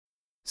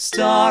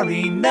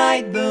Starry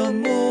night, the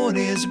moon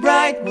is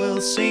bright,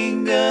 we'll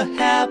sing a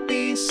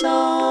happy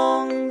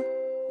song.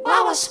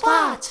 Wow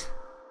Spot!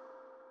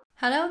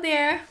 Hello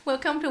there,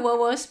 welcome to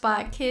Wow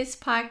Spot Kids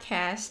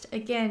Podcast.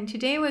 Again,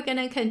 today we're going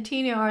to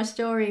continue our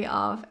story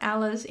of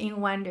Alice in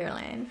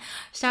Wonderland,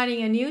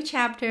 starting a new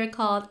chapter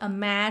called A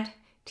Mad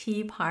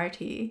Tea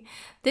Party.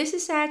 This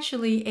is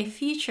actually a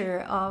feature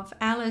of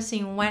Alice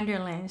in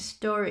Wonderland's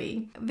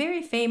story, a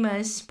very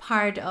famous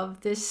part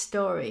of this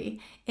story.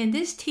 In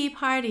this tea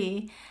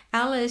party,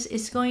 Alice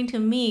is going to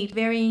meet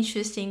very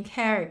interesting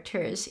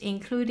characters,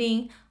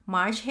 including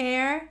March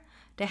Hare,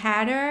 the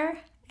Hatter,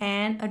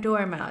 and a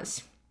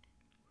Dormouse.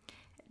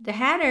 The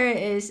Hatter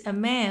is a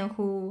man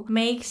who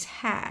makes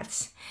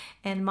hats,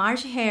 and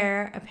March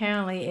Hare,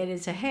 apparently it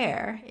is a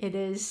hare. It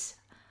is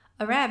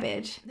a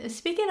rabbit.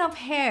 Speaking of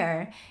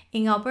hare,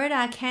 in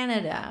Alberta,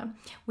 Canada,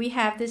 we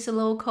have this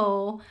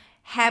local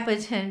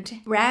habitant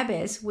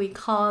rabbits. We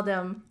call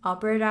them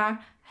Alberta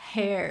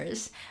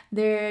hares.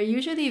 They're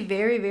usually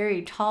very,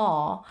 very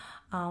tall,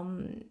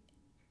 in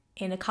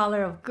the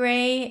color of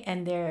gray,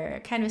 and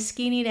they're kind of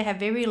skinny. They have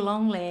very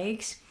long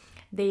legs.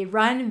 They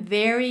run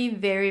very,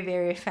 very,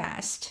 very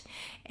fast.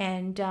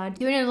 And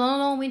during the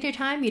long winter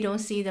time, you don't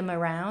see them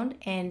around.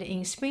 And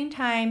in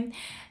springtime,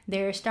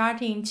 they're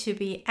starting to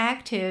be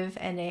active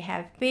and they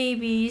have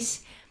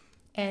babies.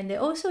 And they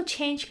also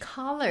change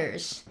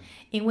colors.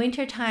 In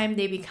wintertime,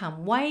 they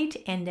become white.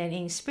 And then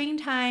in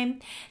springtime,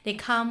 they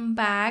come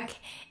back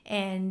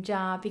and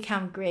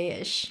become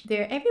grayish.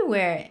 They're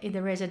everywhere in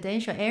the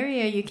residential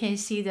area. You can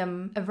see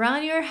them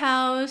around your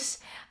house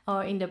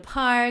or in the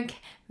park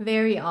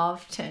very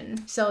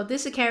often. So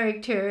this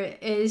character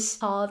is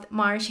called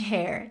March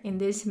Hare in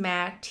this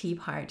Mad Tea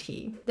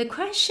Party. The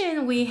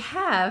question we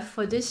have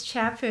for this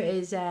chapter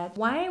is that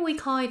why we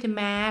call it a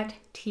Mad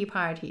Tea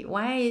Party?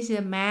 Why is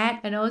it mad?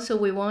 And also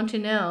we want to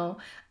know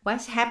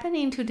what's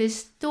happening to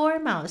this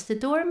dormouse. The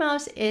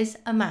dormouse is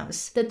a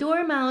mouse. The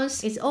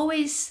dormouse is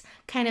always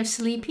kind of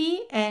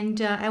sleepy, and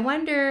I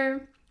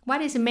wonder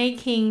what is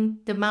making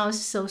the mouse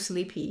so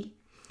sleepy.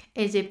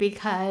 Is it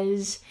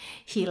because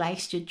he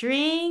likes to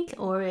drink,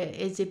 or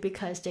is it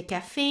because the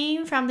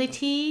caffeine from the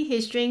tea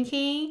he's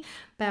drinking?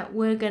 But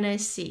we're gonna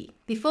see.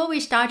 Before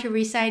we start to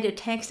recite the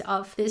text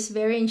of this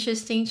very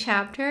interesting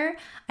chapter,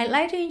 I'd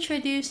like to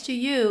introduce to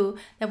you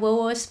the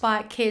Wow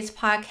Spot Kids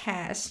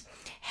Podcast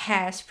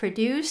has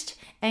produced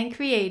and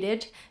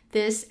created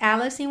this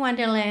Alice in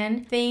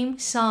Wonderland theme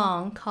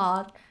song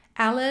called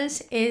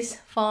Alice is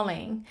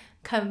Falling,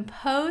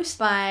 composed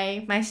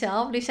by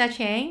myself, Lisa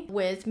Chang,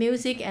 with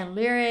music and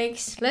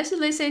lyrics. Let's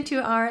listen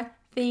to our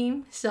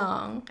theme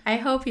song. I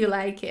hope you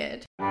like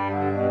it.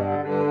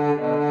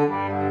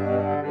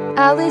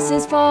 Alice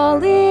is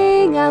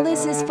falling,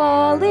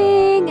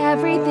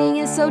 everything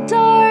is so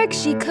dark,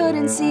 she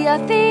couldn't see a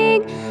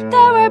thing.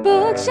 There were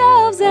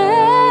bookshelves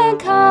and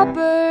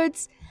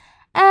cupboards,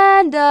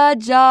 and a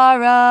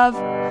jar of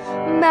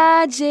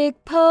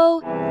magic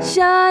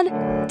potion.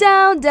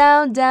 Down,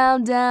 down,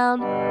 down, down,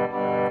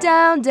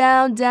 down,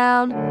 down,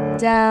 down,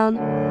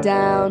 down,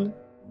 down.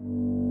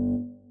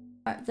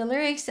 The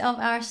lyrics of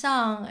our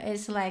song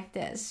is like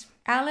this.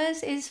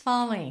 Alice is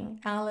falling,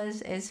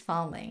 Alice is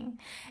falling.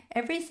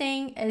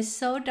 Everything is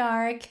so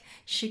dark,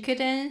 she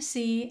couldn't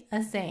see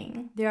a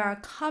thing. There are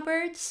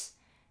cupboards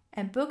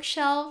and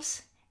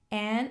bookshelves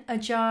and a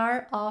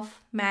jar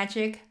of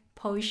magic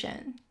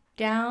potion.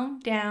 Down,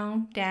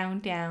 down, down,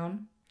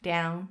 down,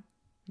 down,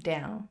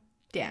 down,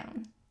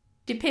 down.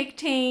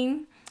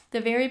 Depicting the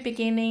very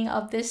beginning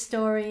of this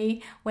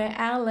story when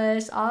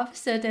Alice all of a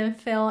sudden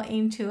fell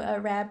into a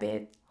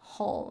rabbit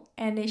hole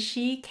and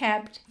she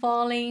kept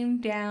falling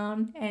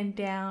down and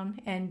down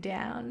and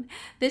down.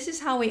 This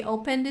is how we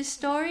open this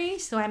story,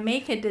 so I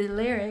make it the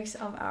lyrics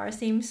of our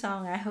theme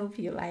song. I hope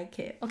you like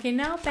it. Okay,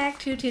 now back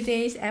to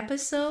today's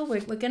episode.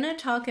 We're gonna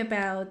talk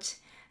about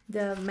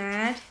the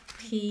Mad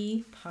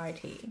Tea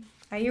Party.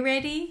 Are you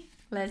ready?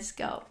 Let's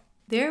go.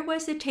 There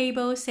was a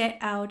table set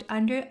out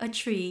under a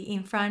tree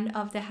in front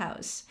of the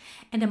house,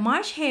 and the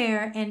March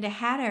Hare and the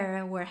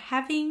Hatter were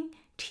having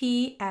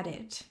tea at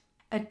it.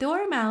 A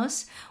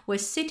dormouse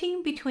was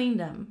sitting between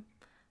them,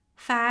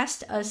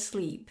 fast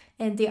asleep,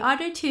 and the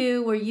other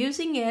two were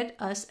using it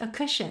as a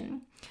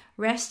cushion,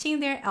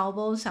 resting their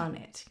elbows on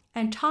it,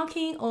 and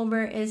talking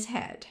over its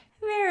head.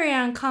 Very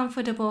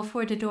uncomfortable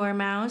for the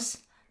dormouse,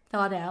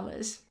 thought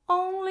Alice.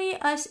 Only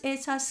as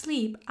it's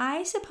asleep,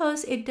 I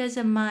suppose it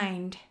doesn't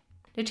mind.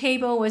 The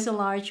table was a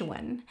large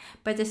one,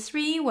 but the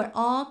three were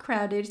all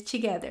crowded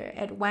together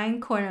at one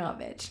corner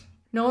of it.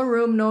 No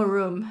room, no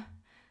room,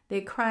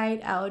 they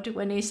cried out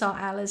when they saw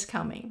Alice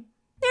coming.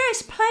 There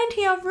is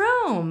plenty of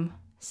room,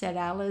 said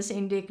Alice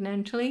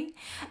indignantly,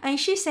 and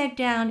she sat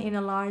down in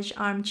a large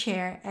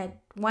armchair at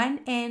one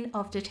end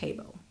of the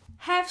table.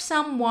 Have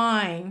some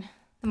wine,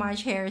 the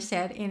March Hare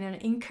said in an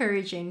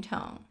encouraging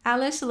tone.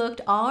 Alice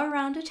looked all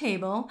around the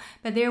table,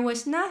 but there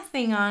was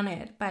nothing on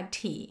it but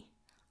tea.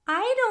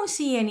 I don't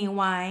see any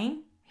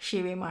wine,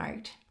 she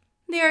remarked.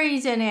 There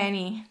isn't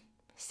any,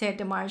 said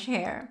the March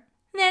Hare.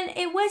 Then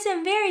it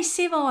wasn't very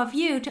civil of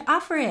you to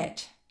offer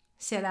it,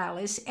 said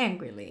Alice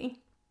angrily.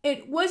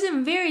 It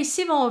wasn't very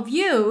civil of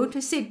you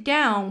to sit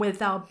down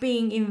without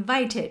being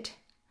invited,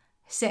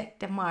 said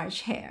the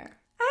March Hare.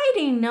 I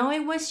didn't know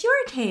it was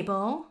your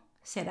table,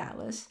 said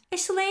Alice.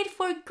 It's laid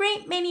for a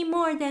great many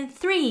more than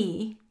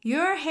 3.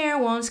 Your hair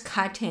wants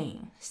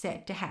cutting,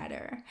 said the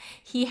Hatter.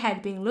 He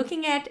had been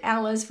looking at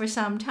Alice for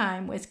some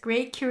time with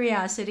great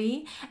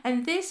curiosity,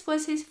 and this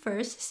was his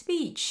first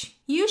speech.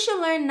 You should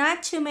learn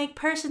not to make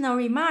personal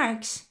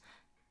remarks,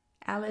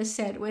 Alice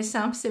said with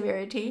some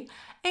severity.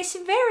 It's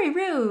very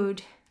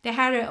rude. The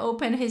Hatter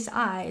opened his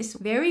eyes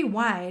very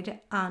wide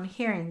on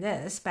hearing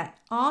this, but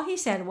all he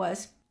said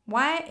was,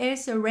 Why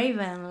is a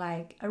raven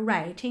like a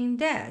writing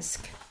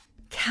desk?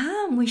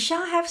 Come, we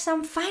shall have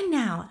some fun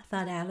now,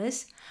 thought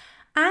Alice.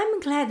 I'm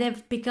glad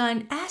they've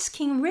begun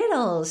asking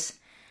riddles.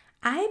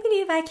 I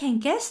believe I can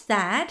guess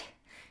that,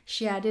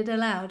 she added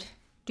aloud.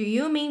 Do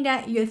you mean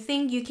that you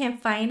think you can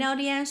find out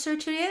the answer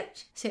to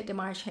it? Said the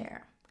March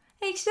Hare.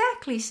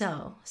 Exactly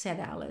so, said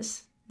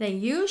Alice. Then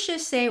you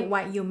should say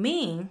what you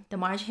mean, the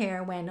March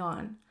Hare went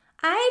on.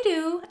 I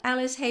do,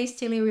 Alice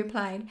hastily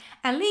replied.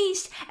 At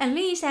least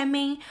I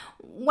mean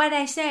what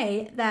I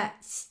say.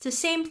 That's the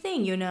same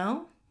thing, you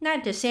know.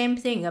 Not the same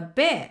thing a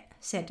bit,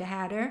 said the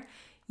Hatter.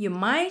 You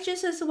might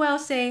just as well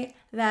say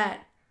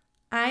that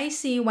I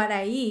see what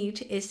I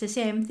eat is the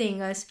same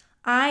thing as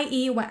I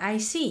eat what I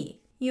see.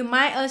 You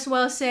might as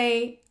well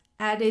say,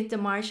 added the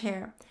March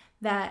Hare,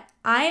 that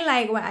I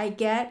like what I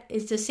get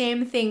is the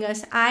same thing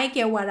as I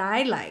get what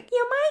I like.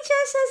 You might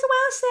just as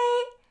well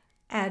say,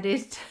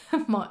 added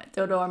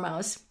the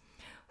Dormouse,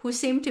 who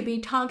seemed to be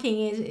talking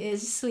in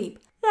his sleep,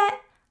 that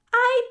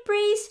I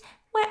breathe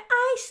when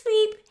I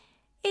sleep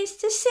is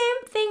the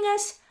same thing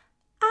as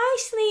I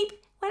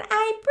sleep when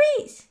I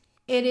breathe.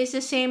 It is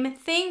the same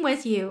thing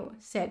with you,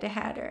 said the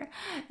Hatter.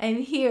 And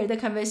here the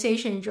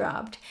conversation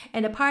dropped,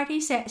 and the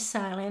party sat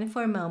silent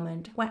for a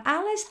moment, while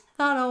Alice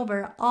thought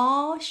over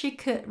all she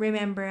could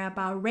remember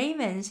about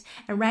ravens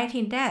and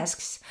writing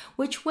desks,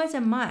 which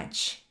wasn't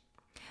much.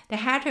 The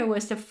Hatter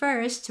was the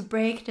first to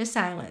break the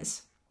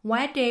silence.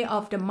 What day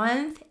of the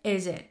month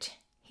is it?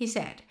 He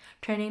said,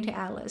 turning to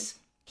Alice.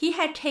 He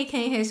had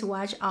taken his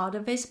watch out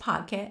of his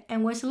pocket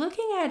and was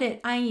looking at it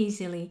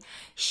uneasily,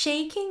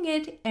 shaking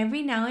it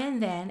every now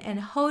and then and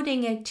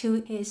holding it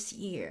to his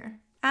ear.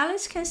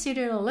 Alice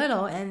considered a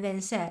little and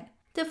then said,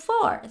 The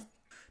 4th.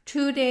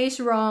 2 days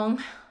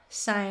wrong,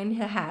 sighed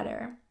the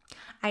Hatter.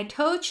 I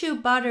told you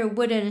butter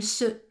wouldn't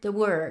suit the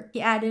work,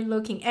 he added,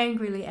 looking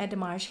angrily at the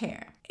March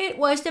Hare. It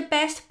was the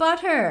best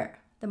butter,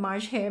 the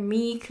March Hare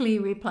meekly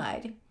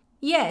replied.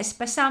 Yes,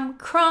 but some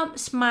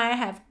crumbs might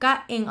have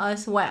got in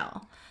as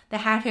well, the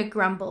Hatter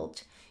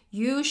grumbled.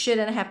 You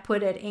shouldn't have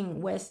put it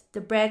in with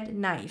the bread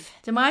knife.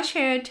 The March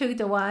Hare took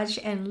the watch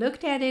and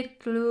looked at it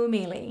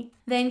gloomily.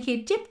 Then he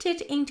dipped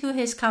it into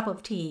his cup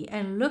of tea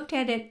and looked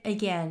at it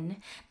again.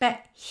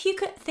 But he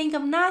could think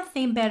of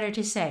nothing better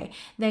to say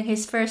than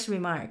his first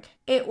remark.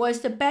 It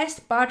was the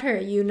best butter,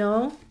 you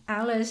know.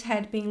 Alice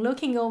had been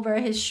looking over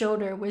his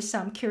shoulder with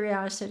some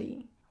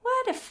curiosity.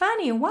 What a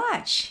funny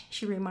watch,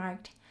 she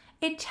remarked.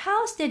 It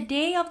tells the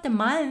day of the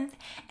month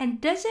and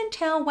doesn't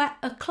tell what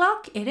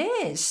o'clock it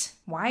is.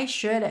 Why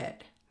should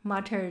it?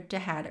 Muttered the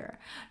Hatter.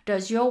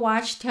 Does your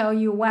watch tell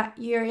you what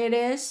year it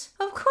is?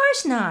 Of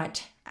course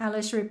not,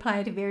 Alice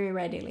replied very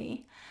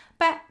readily.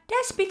 But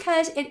that's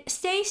because it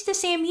stays the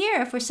same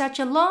year for such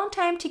a long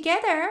time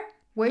together.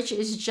 Which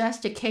is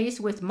just the case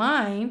with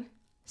mine,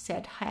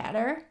 said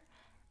Hatter.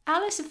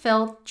 Alice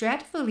felt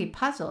dreadfully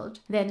puzzled.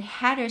 Then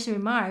Hatter's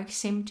remark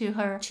seemed to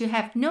her to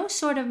have no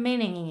sort of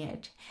meaning in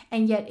it,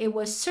 and yet it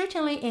was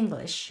certainly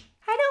English.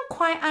 I don't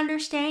quite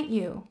understand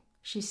you,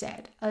 she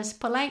said, as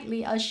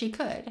politely as she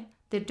could.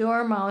 The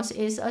Dormouse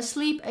is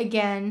asleep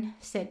again,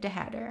 said the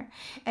Hatter,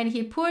 and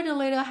he poured a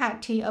little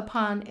hot tea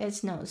upon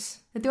its nose.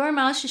 The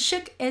Dormouse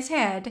shook its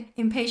head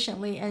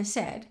impatiently and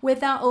said,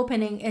 without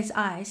opening its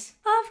eyes,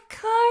 Of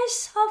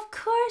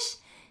course.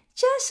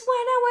 Just what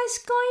I was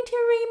going to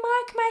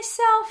remark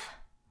myself.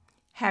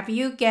 Have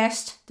you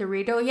guessed the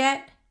riddle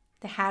yet?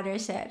 The Hatter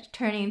said,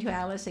 turning to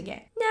Alice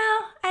again. No,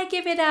 I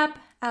give it up,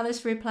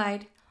 Alice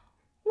replied.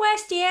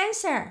 What's the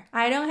answer?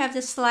 I don't have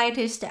the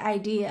slightest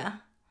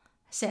idea,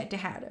 said the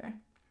Hatter.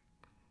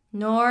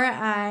 Nor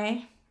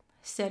I,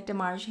 said the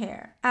March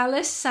Hare.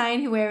 Alice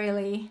sighed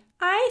wearily.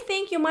 I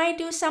think you might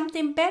do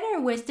something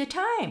better with the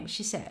time,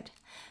 she said,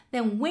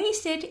 than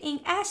waste it in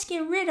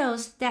asking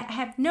riddles that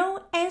have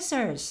no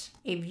answers.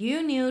 If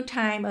you knew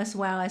time as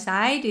well as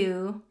I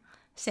do,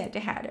 said the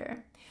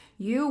Hatter,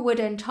 you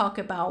wouldn't talk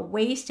about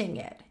wasting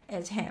it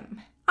as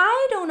him.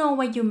 I don't know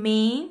what you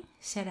mean,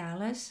 said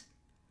Alice.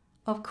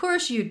 Of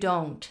course you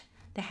don't,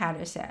 the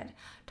Hatter said,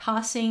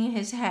 tossing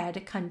his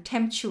head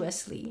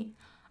contemptuously.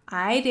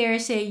 I dare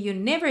say you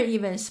never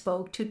even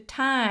spoke to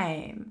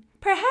time.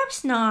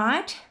 Perhaps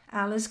not,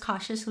 Alice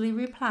cautiously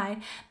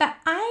replied, but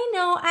I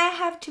know I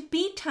have to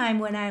beat time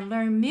when I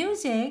learn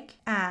music.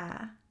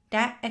 Ah,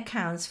 that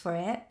accounts for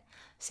it,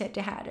 said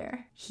the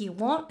Hatter. He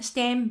won't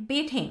stand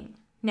beating.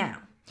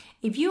 Now,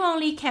 If you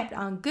only kept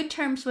on good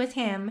terms with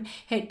him,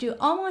 he'd do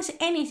almost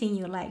anything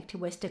you liked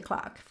with the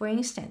clock. For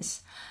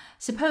instance,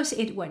 suppose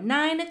it were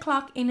 9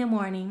 o'clock in the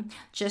morning,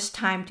 just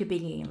time to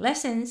begin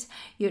lessons.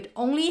 You'd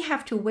only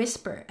have to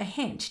whisper a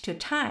hint to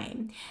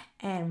time,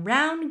 and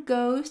round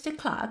goes the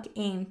clock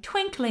in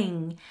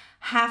twinkling.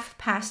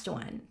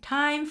 1:30,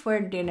 time for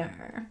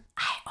dinner.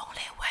 I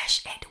only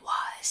wish it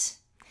was,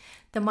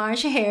 the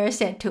March Hare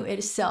said to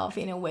itself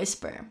in a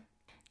whisper.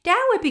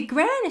 That would be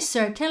grand,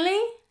 certainly,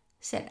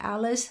 said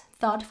Alice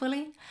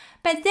thoughtfully.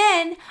 But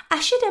then I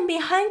shouldn't be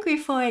hungry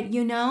for it,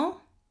 you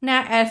know.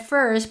 Not at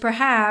first,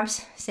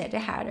 perhaps, said the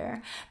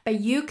Hatter,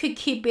 but you could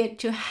keep it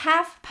to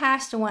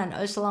 1:30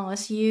 as long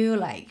as you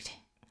liked.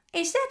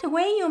 Is that the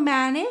way you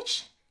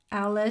manage?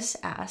 Alice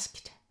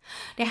asked.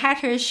 The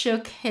Hatter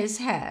shook his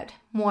head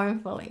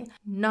mournfully.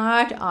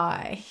 Not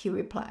I, he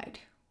replied.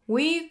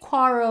 We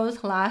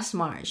quarreled last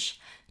March,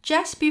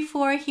 just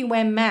before he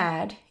went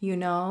mad, you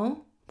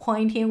know,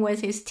 pointing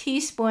with his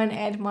teaspoon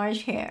at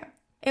March Hare.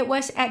 It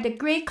was at the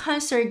great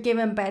concert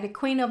given by the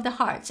Queen of the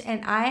Hearts,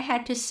 and I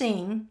had to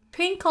sing,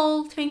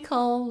 Twinkle,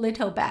 twinkle,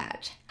 little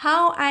bat,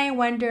 how I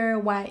wonder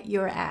what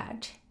you're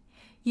at.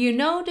 You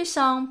know the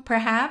song,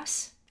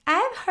 perhaps?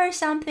 I've heard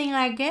something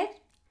like it,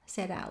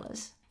 said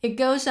Alice. It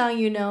goes on,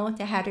 you know,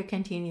 the Hatter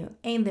continued,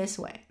 in this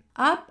way.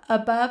 Up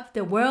above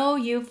the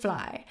world you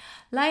fly,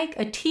 like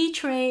a tea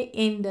tray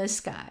in the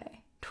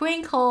sky.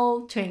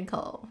 Twinkle,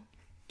 twinkle.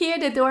 Here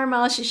the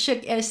dormouse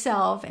shook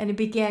itself and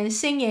began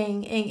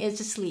singing in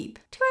its sleep.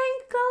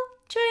 Twinkle,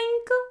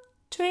 twinkle,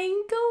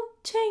 twinkle,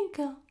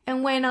 twinkle.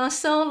 And went on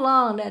so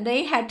long that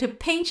they had to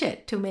pinch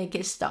it to make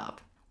it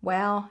stop.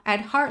 Well,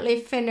 I'd hardly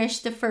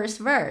finished the first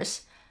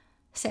verse,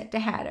 said the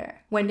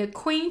Hatter, when the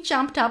Queen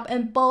jumped up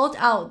and bawled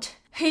out,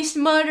 He's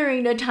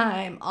murdering the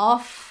time,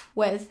 off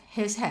with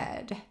his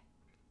head.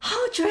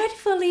 How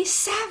dreadfully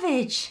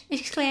savage,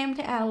 exclaimed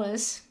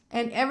Alice.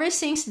 And ever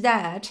since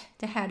that,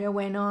 the Hatter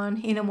went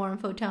on in a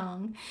mournful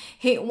tone,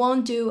 he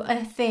won't do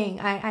a thing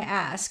I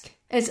ask.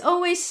 It's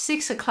always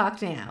 6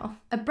 o'clock now.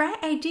 A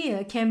bright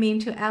idea came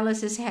into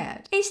Alice's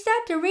head. Is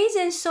that the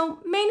reason so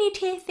many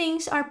tea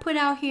things are put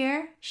out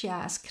here? She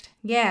asked.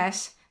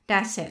 Yes,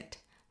 that's it,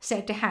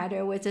 said the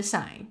Hatter with a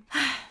sigh.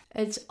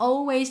 It's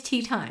always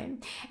tea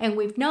time, and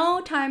we've no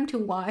time to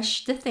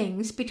wash the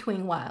things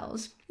between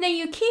whiles. Then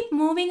you keep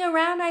moving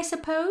around, I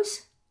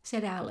suppose,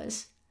 said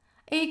Alice.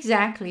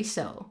 Exactly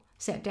so,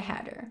 said the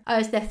Hatter,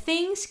 as the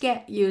things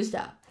get used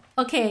up.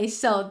 Okay,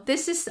 so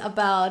this is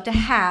about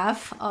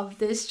half of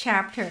this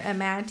chapter, a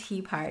mad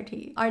tea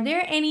party. Are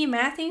there any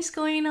mad things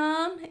going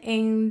on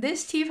in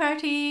this tea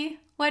party?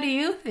 What do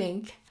you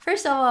think?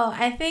 First of all,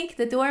 I think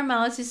the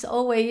dormouse is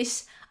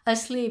always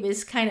asleep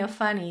is kind of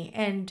funny.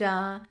 And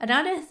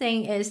another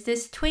thing is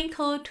this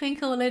Twinkle,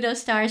 Twinkle, Little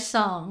Star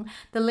song.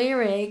 The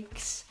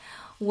lyrics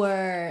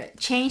were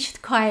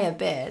changed quite a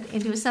bit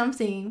into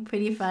something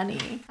pretty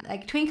funny.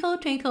 Like, twinkle,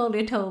 twinkle,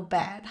 little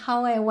bat,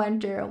 how I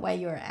wonder where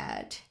you're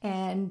at.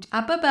 And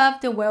up above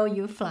the world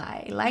you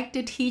fly, like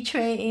the tea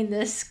tray in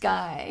the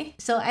sky.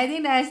 So I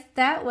think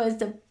that was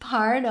the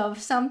part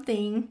of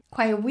something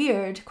quite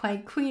weird,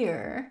 quite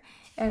queer.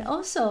 And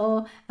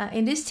also,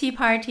 in this tea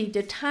party,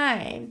 the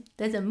time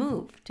doesn't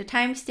move. The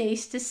time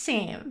stays the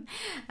same.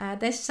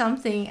 That's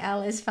something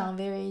Alice found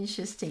very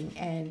interesting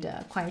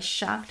and quite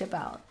shocked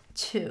about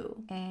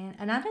too. And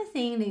another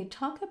thing they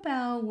talked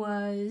about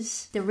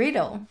was the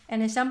riddle.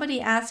 And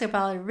somebody asked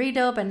about a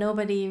riddle, but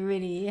nobody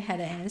really had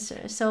an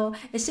answer. So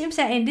it seems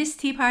that in this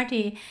tea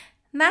party,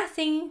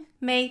 nothing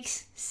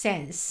makes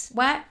sense.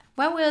 What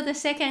will the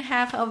second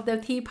half of the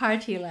tea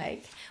party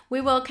like?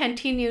 We will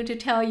continue to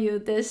tell you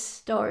this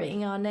story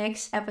in our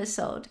next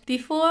episode.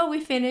 Before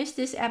we finish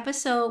this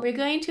episode, we're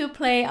going to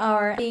play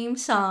our theme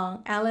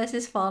song, Alice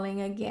is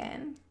Falling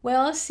Again.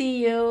 We'll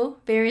see you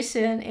very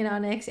soon in our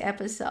next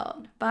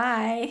episode.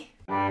 Bye!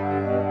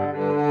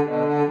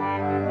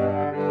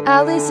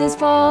 Alice is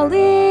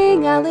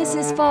falling,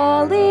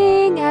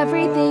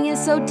 everything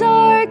is so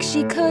dark,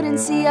 she couldn't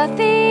see a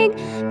thing.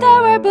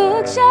 There were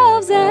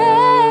bookshelves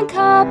and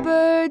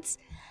cupboards,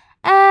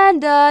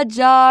 and a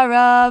jar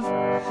of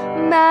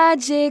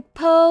magic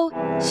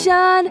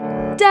potion.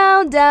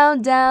 Down,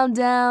 down, down,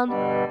 down,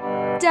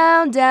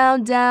 down,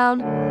 down,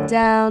 down,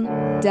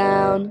 down,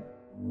 down.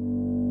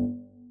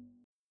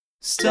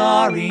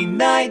 Starry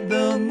night,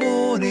 the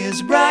moon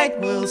is bright,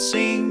 we'll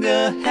sing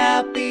a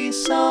happy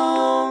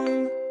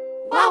song.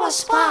 Wow, a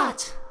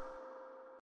spot!